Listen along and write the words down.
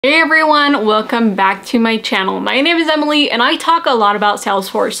Hey everyone, welcome back to my channel. My name is Emily and I talk a lot about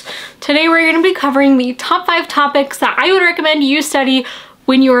Salesforce. Today we're going to be covering the top 5 topics that I would recommend you study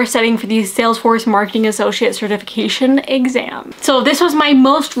when you are studying for the Salesforce Marketing Associate Certification exam. So this was my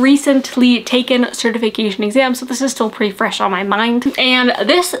most recently taken certification exam, so this is still pretty fresh on my mind. And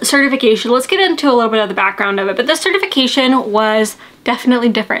this certification, let's get into a little bit of the background of it, but this certification was definitely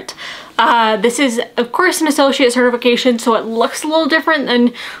different. This is of course an associate certification, so it looks a little different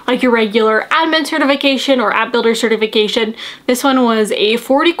than like your regular admin certification or app builder certification. This one was a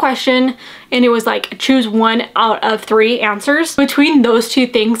 40 question and it was like choose 1 out of 3 answers. Between those two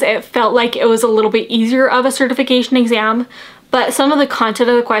things, it felt like it was a little bit easier of a certification exam, but some of the content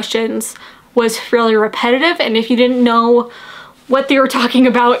of the questions was fairly repetitive, and if you didn't know what they were talking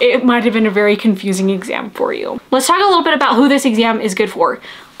about, it might have been a very confusing exam for you. Let's talk a little bit about who this exam is good for.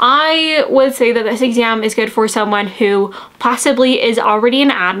 I would say that this exam is good for someone who possibly is already an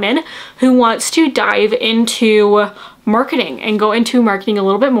admin who wants to dive into marketing and go into marketing a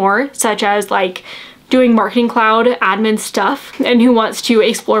little bit more, such as like doing Marketing Cloud admin stuff, and who wants to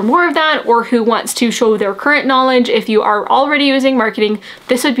explore more of that, or who wants to show their current knowledge. If you are already using marketing,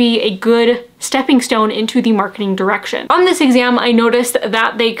 this would be a good stepping stone into the marketing direction. On this exam, I noticed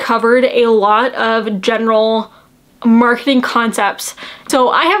that they covered a lot of general marketing concepts. So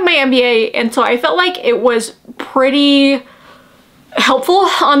I have my MBA, and so I felt like it was pretty helpful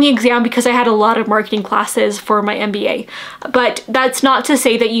on the exam because I had a lot of marketing classes for my MBA. But that's not to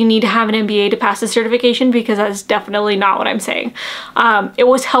say that you need to have an MBA to pass the certification, because that's definitely not what I'm saying. It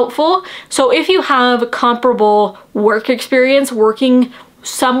was helpful. So if you have comparable work experience working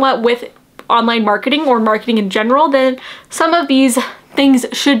somewhat with online marketing or marketing in general, then some of these things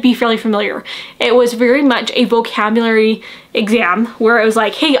should be fairly familiar. It was very much a vocabulary exam where it was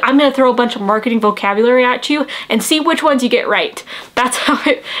like, hey, I'm gonna throw a bunch of marketing vocabulary at you and see which ones you get right. That's how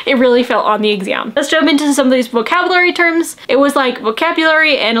it really felt on the exam. Let's jump into some of these vocabulary terms. It was like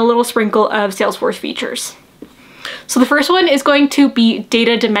vocabulary and a little sprinkle of Salesforce features. So the first one is going to be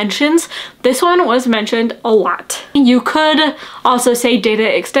data dimensions. This one was mentioned a lot. You could also say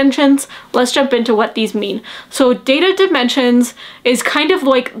data extensions. Let's jump into what these mean. So data dimensions is kind of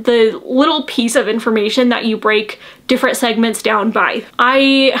like the little piece of information that you break different segments down by.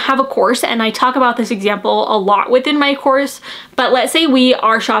 I have a course and I talk about this example a lot within my course, but let's say we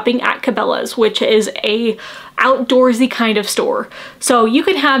are shopping at Cabela's, which is a outdoorsy kind of store. So you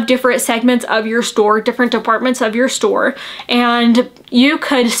could have different segments of your store, different departments of your store, and you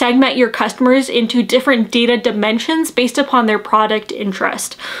could segment your customers into different data dimensions based upon their product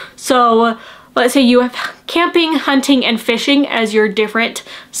interest. So let's say you have camping, hunting, and fishing as your different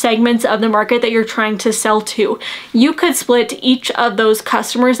segments of the market that you're trying to sell to. You could split each of those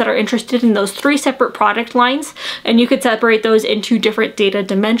customers that are interested in those 3 separate product lines, and you could separate those into different data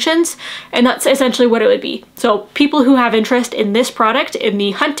dimensions, and that's essentially what it would be. So people who have interest in this product, in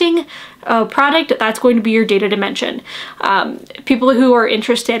the hunting product, that's going to be your data dimension. People who are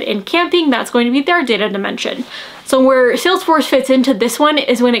interested in camping, that's going to be their data dimension. So where Salesforce fits into this one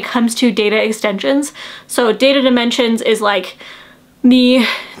is when it comes to data extensions. So data dimensions is like the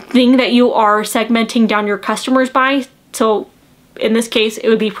thing that you are segmenting down your customers by. So in this case, it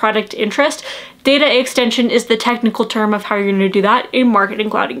would be product interest. Data extension is the technical term of how you're going to do that in Marketing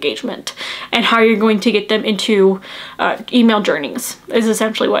Cloud engagement, and how you're going to get them into email journeys is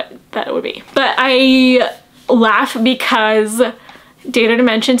essentially what that would be. But I laugh because data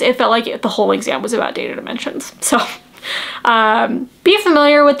dimensions, it felt like the whole exam was about data dimensions. So be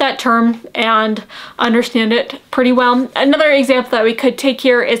familiar with that term and understand it pretty well. Another example that we could take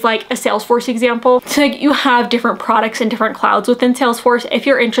here is like a Salesforce example. So like you have different products and different clouds within Salesforce. If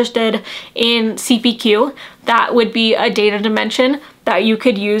you're interested in CPQ, that would be a data dimension that you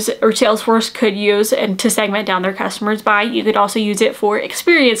could use, or Salesforce could use, and to segment down their customers by. You could also use it for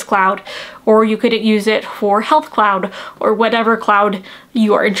Experience Cloud, or you could use it for Health Cloud, or whatever cloud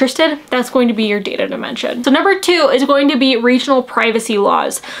you are interested. That's going to be your data dimension. So number 2 is going to be regional privacy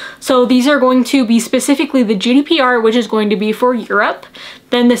laws. So these are going to be specifically the GDPR, which is going to be for Europe,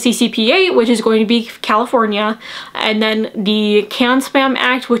 then the CCPA, which is going to be California, and then the CAN-SPAM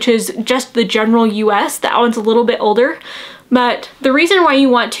Act, which is just the general US. That one's a little bit older. But the reason why you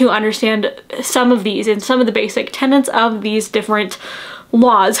want to understand some of these and some of the basic tenets of these different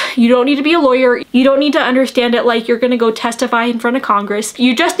laws, you don't need to be a lawyer. You don't need to understand it like you're going to go testify in front of Congress.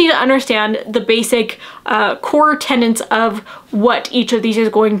 You just need to understand the basic core tenets of what each of these is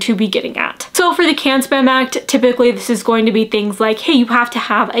going to be getting at. So for the CAN-SPAM Act, typically this is going to be things like, hey, you have to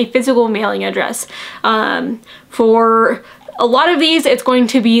have a physical mailing address. For A lot of these, it's going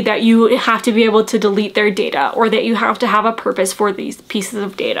to be that you have to be able to delete their data, or that you have to have a purpose for these pieces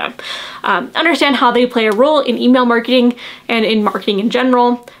of data. Understand how they play a role in email marketing and in marketing in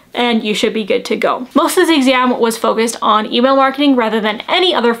general, and you should be good to go. Most of the exam was focused on email marketing rather than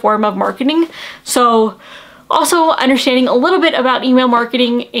any other form of marketing. So also understanding a little bit about email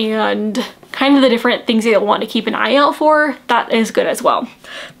marketing and kind of the different things that you'll want to keep an eye out for, that is good as well.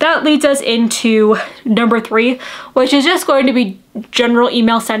 That leads us into number 3, which is just going to be general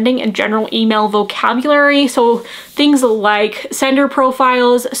email sending and general email vocabulary. So things like sender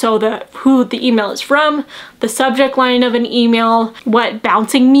profiles, so who the email is from, the subject line of an email, what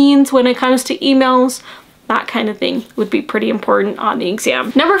bouncing means when it comes to emails, that kind of thing would be pretty important on the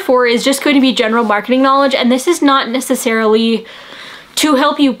exam. Number 4 is just going to be general marketing knowledge, and this is not necessarily to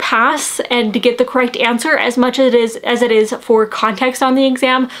help you pass and to get the correct answer as much as it is for context on the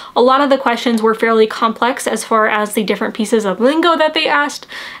exam. A lot of the questions were fairly complex as far as the different pieces of lingo that they asked.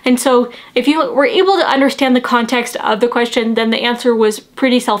 And so if you were able to understand the context of the question, then the answer was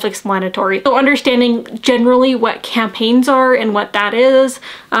pretty self-explanatory. So understanding generally what campaigns are and what that is,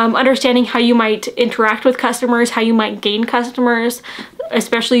 understanding how you might interact with customers, how you might gain customers,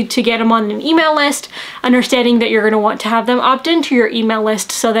 especially to get them on an email list, understanding that you're going to want to have them opt into your email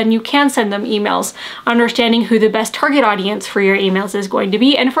list so then you can send them emails, understanding who the best target audience for your emails is going to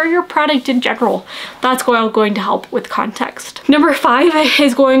be and for your product in general. That's going to help with context. Number 5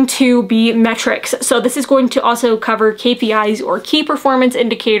 is going to be metrics. So this is going to also cover KPIs, or key performance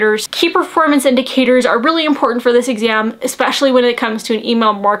indicators. Key performance indicators are really important for this exam, especially when it comes to an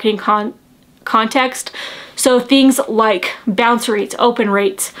email marketing context. So things like bounce rates, open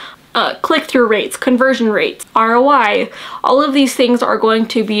rates, click-through rates, conversion rates, ROI, all of these things are going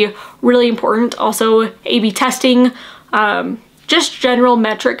to be really important. Also A/B testing, just general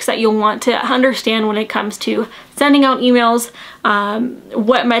metrics that you'll want to understand when it comes to sending out emails,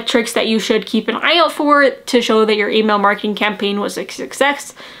 what metrics that you should keep an eye out for to show that your email marketing campaign was a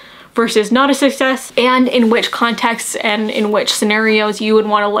success versus not a success, and in which contexts and in which scenarios you would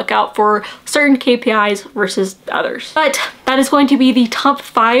want to look out for certain KPIs versus others. But that is going to be the top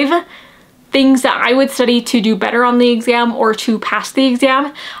 5 things that I would study to do better on the exam or to pass the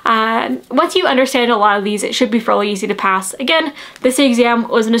exam. Once you understand a lot of these, it should be fairly easy to pass. Again, this exam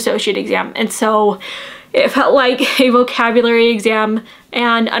was an associate exam, and so it felt like a vocabulary exam,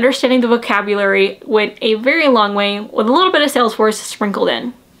 and understanding the vocabulary went a very long way with a little bit of Salesforce sprinkled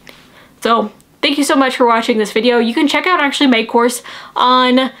in. So thank you so much for watching this video. You can check out actually my course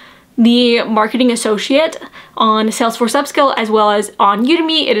on the Marketing Associate on Salesforce Upskill, as well as on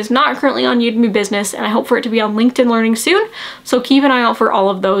Udemy. It is not currently on Udemy Business, and I hope for it to be on LinkedIn Learning soon. So keep an eye out for all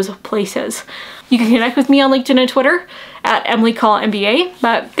of those places. You can connect with me on LinkedIn and Twitter at EmilyCallMBA.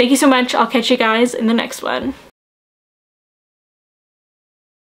 But thank you so much. I'll catch you guys in the next one.